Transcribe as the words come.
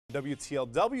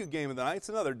WTLW game of the night. It's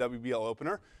another WBL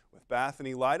opener with Bath and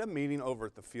Elida meeting over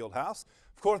at the field house.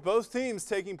 Of course, both teams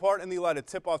taking part in the Elida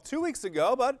tip-off 2 weeks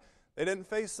ago, but they didn't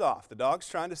face off. The Dogs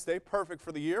trying to stay perfect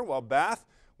for the year, while Bath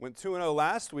went 2-0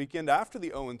 last weekend after the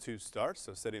 0-2 start,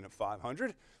 so sitting at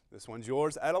 500. This one's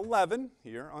yours at 11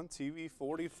 here on TV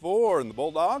 44. And the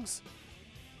Bulldogs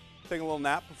taking a little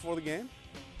nap before the game.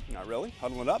 Not really,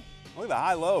 huddling up. Look at the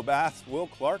high-low. Bath's Will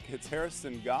Clark hits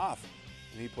Harrison Goff,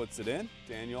 and he puts it in.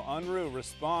 Daniel Unruh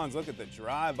responds. Look at the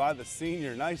drive by the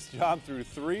senior. Nice job through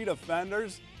 3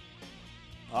 defenders.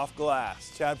 Off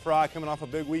glass. Chad Fry coming off a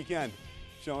big weekend,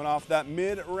 showing off that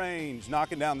mid-range,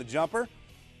 knocking down the jumper.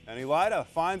 And Elida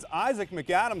finds Isaac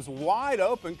McAdams wide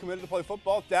open, committed to play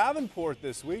football at Davenport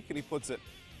this week, and he puts it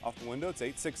off the window. It's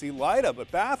 8-6 Elida,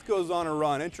 but Bath goes on a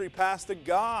run. Entry pass to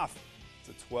Goff. It's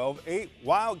a 12-8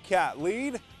 Wildcat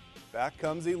lead. Back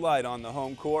comes Elida on the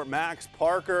home court. Max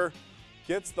Parker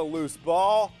gets the loose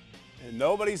ball, and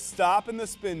nobody's stopping the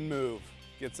spin move.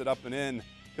 Gets it up and in.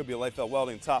 Could be a Layfield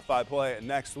Welding top 5 play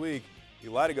next week.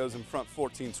 Elida goes in front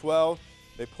 14-12.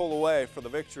 They pull away for the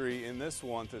victory in this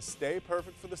one to stay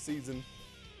perfect for the season,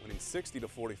 winning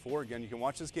 60-44. Again, you can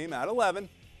watch this game at 11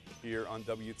 here on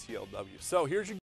WTLW. So here's your